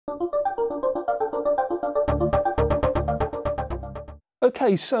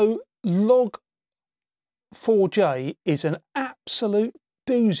Okay, so Log4J is an absolute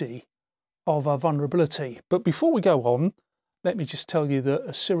doozy of a vulnerability. But before we go on, let me just tell you that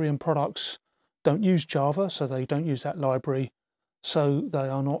Osirium products don't use Java, so they don't use that library, so they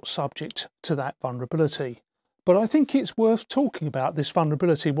are not subject to that vulnerability. But I think it's worth talking about this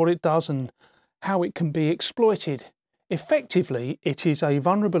vulnerability, what it does and how it can be exploited. Effectively, it is a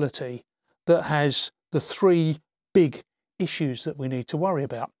vulnerability that has the three big issues that we need to worry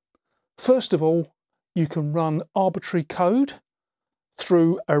about. First of all, you can run arbitrary code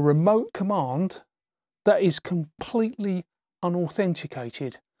through a remote command that is completely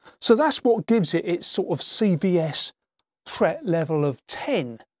unauthenticated. So that's what gives it its sort of CVS threat level of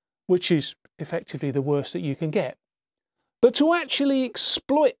 10, which is effectively the worst that you can get. But to actually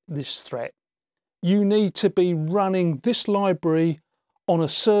exploit this threat, you need to be running this library on a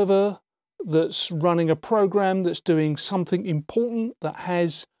server that's running a program that's doing something important that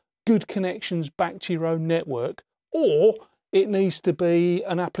has good connections back to your own network, or it needs to be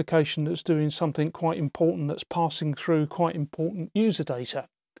an application that's doing something quite important that's passing through quite important user data.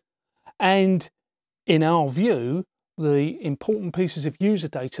 And in our view, the important pieces of user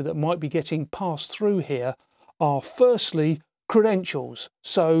data that might be getting passed through here are firstly credentials.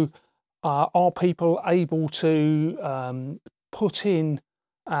 So are people able to put in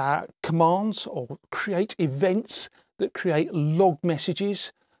commands or create events that create log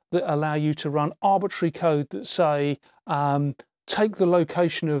messages that allow you to run arbitrary code that say take the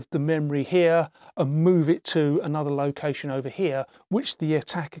location of the memory here and move it to another location over here, which the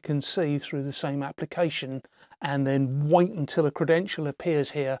attacker can see through the same application, and then wait until a credential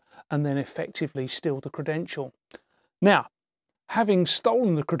appears here and then effectively steal the credential. Now, having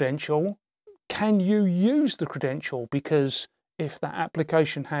stolen the credential, can you use the credential? Because if that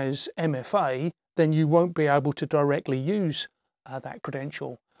application has MFA, then you won't be able to directly use that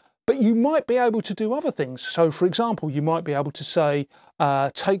credential. But you might be able to do other things. So for example, you might be able to say,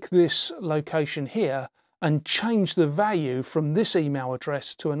 take this location here and change the value from this email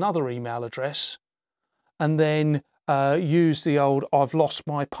address to another email address, and then use the old I've lost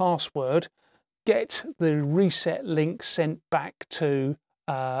my password, get the reset link sent back to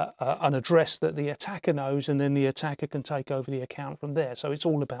an address that the attacker knows, and then the attacker can take over the account from there. So it's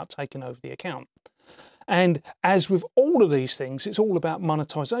all about taking over the account. And as with all of these things, it's all about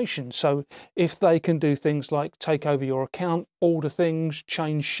monetization. So if they can do things like take over your account, order things,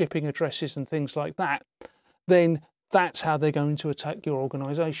 change shipping addresses and things like that, then that's how they're going to attack your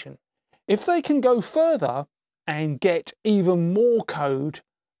organization. If they can go further and get even more code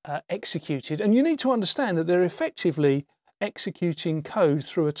executed, and you need to understand that they're effectively executing code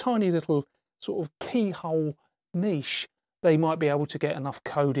through a tiny little sort of keyhole niche, they might be able to get enough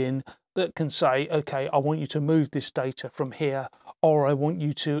code in that can say, okay, I want you to move this data from here, or I want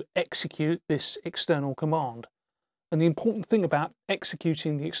you to execute this external command. And the important thing about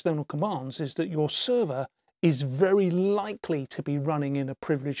executing the external commands is that your server is very likely to be running in a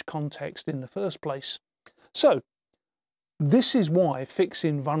privileged context in the first place. So this is why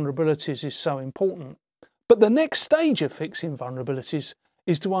fixing vulnerabilities is so important. But the next stage of fixing vulnerabilities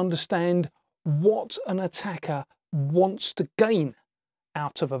is to understand what an attacker wants to gain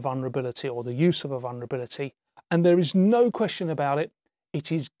out of a vulnerability or the use of a vulnerability. And there is no question about it,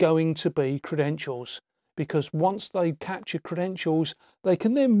 it is going to be credentials, because once they capture credentials, they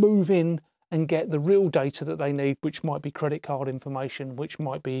can then move in and get the real data that they need, which might be credit card information, which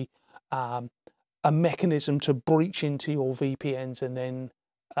might be a mechanism to breach into your VPNs and then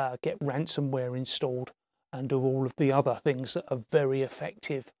get ransomware installed and do all of the other things that are very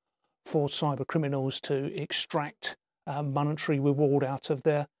effective for cyber criminals to extract monetary reward out of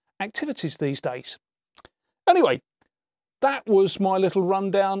their activities these days. Anyway, that was my little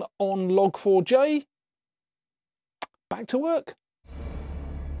rundown on Log4j. Back to work.